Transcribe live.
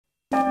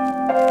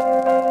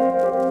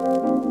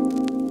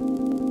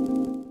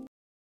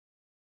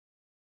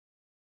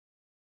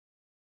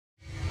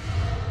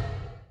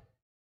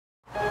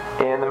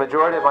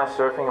my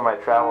surfing and my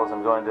travels,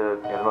 I'm going to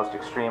the most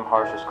extreme,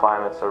 harshest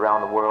climates around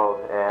the world,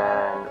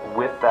 and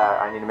with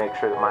that, I need to make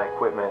sure that my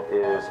equipment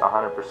is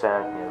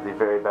 100%, the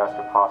very best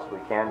it possibly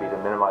can be to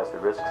minimize the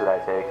risks that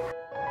I take.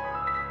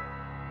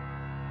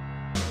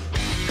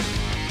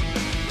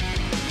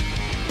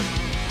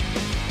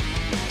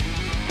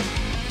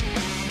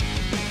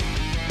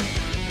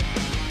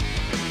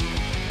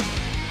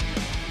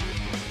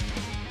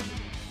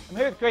 I'm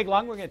here with Craig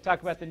Long. We're going to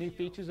talk about the new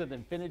features of the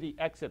Infiniti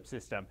Xcel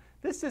system.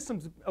 This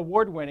system's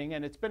award-winning,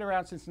 and it's been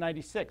around since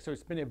 '96, so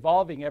it's been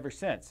evolving ever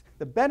since.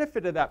 The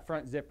benefit of that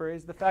front zipper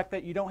is the fact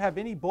that you don't have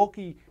any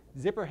bulky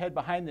zipper head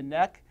behind the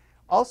neck.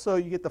 Also,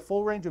 you get the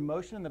full range of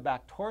motion in the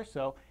back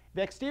torso.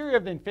 The exterior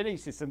of the Infiniti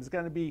system is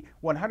going to be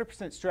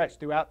 100%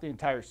 stretched throughout the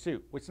entire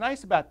suit. What's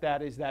nice about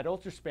that is that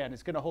Ultraspan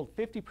is going to hold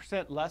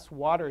 50% less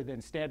water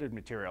than standard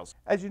materials.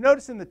 As you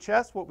notice in the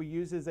chest, what we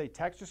use is a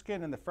texture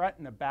skin in the front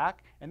and the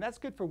back, and that's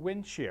good for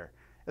wind shear.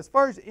 As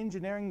far as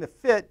engineering the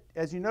fit,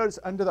 as you notice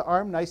under the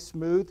arm, nice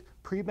smooth,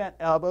 pre-bent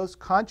elbows,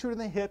 contour in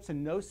the hips,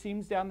 and no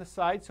seams down the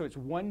side, so it's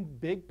one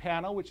big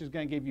panel, which is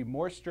going to give you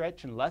more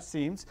stretch and less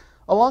seams,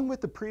 along with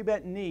the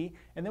pre-bent knee.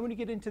 And then when you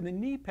get into the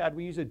knee pad,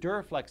 we use a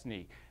Duraflex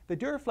knee. The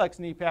Duraflex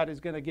knee pad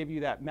is going to give you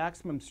that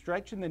maximum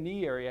stretch in the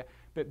knee area,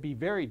 but be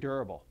very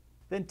durable.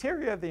 The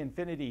interior of the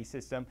Infiniti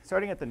system,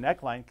 starting at the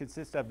neckline,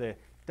 consists of the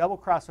double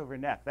crossover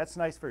neck. That's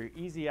nice for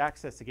easy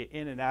access to get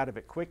in and out of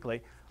it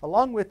quickly,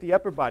 along with the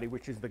upper body,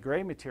 which is the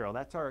gray material.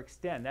 That's our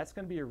extend. That's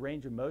going to be your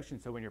range of motion,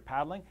 so when you're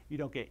paddling, you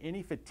don't get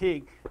any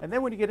fatigue. And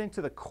then when you get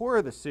into the core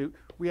of the suit,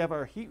 we have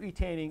our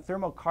heat-retaining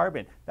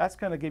THERMOCARBON. That's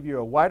going to give you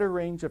a wider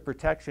range of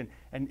protection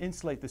and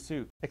insulate the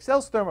suit.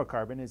 Xcel's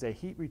THERMOCARBON is a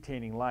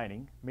heat-retaining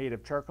lining made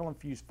of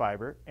charcoal-infused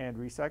fiber and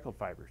recycled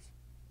fibers.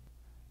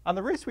 On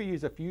the wrist, we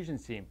use a fusion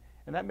seam,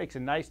 and that makes a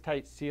nice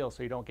tight seal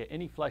so you don't get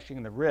any fleshing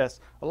in the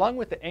wrist. Along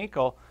with the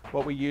ankle,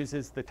 what we use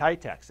is the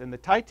Taltex, and the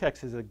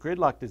Taltex is a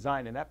gridlock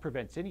design, and that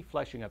prevents any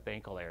fleshing of the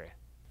ankle area.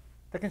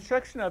 The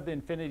construction of the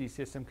Infiniti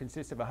system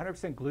consists of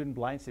 100% glued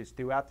blind stitch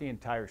throughout the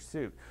entire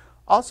suit.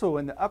 Also,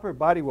 in the upper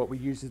body, what we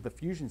use is the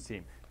fusion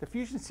seam. The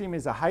fusion seam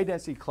is a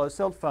high-density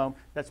closed-celled foam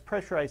that's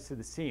pressurized to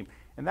the seam,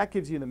 and that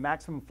gives you the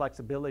maximum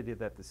flexibility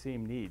that the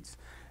seam needs.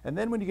 And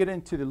then when you get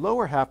into the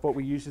lower half, what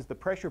we use is the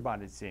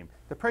pressure-bonded seam.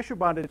 The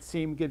pressure-bonded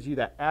seam gives you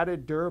that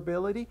added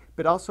durability,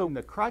 but also in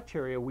the crotch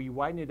area, we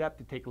widen it up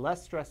to take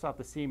less stress off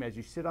the seam. As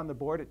you sit on the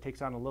board, it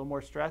takes on a little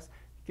more stress.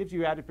 It gives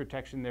you added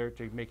protection there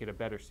to make it a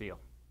better seal.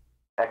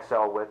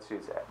 Xcel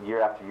wetsuits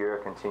year after year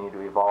continue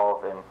to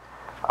evolve and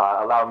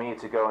allow me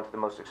to go into the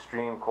most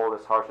extreme,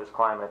 coldest, harshest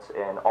climates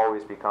and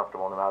always be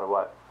comfortable no matter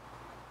what.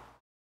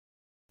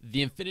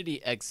 The Infiniti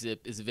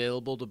X-Zip is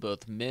available to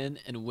both men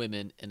and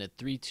women in a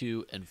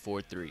 3.2 and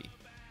 4.3.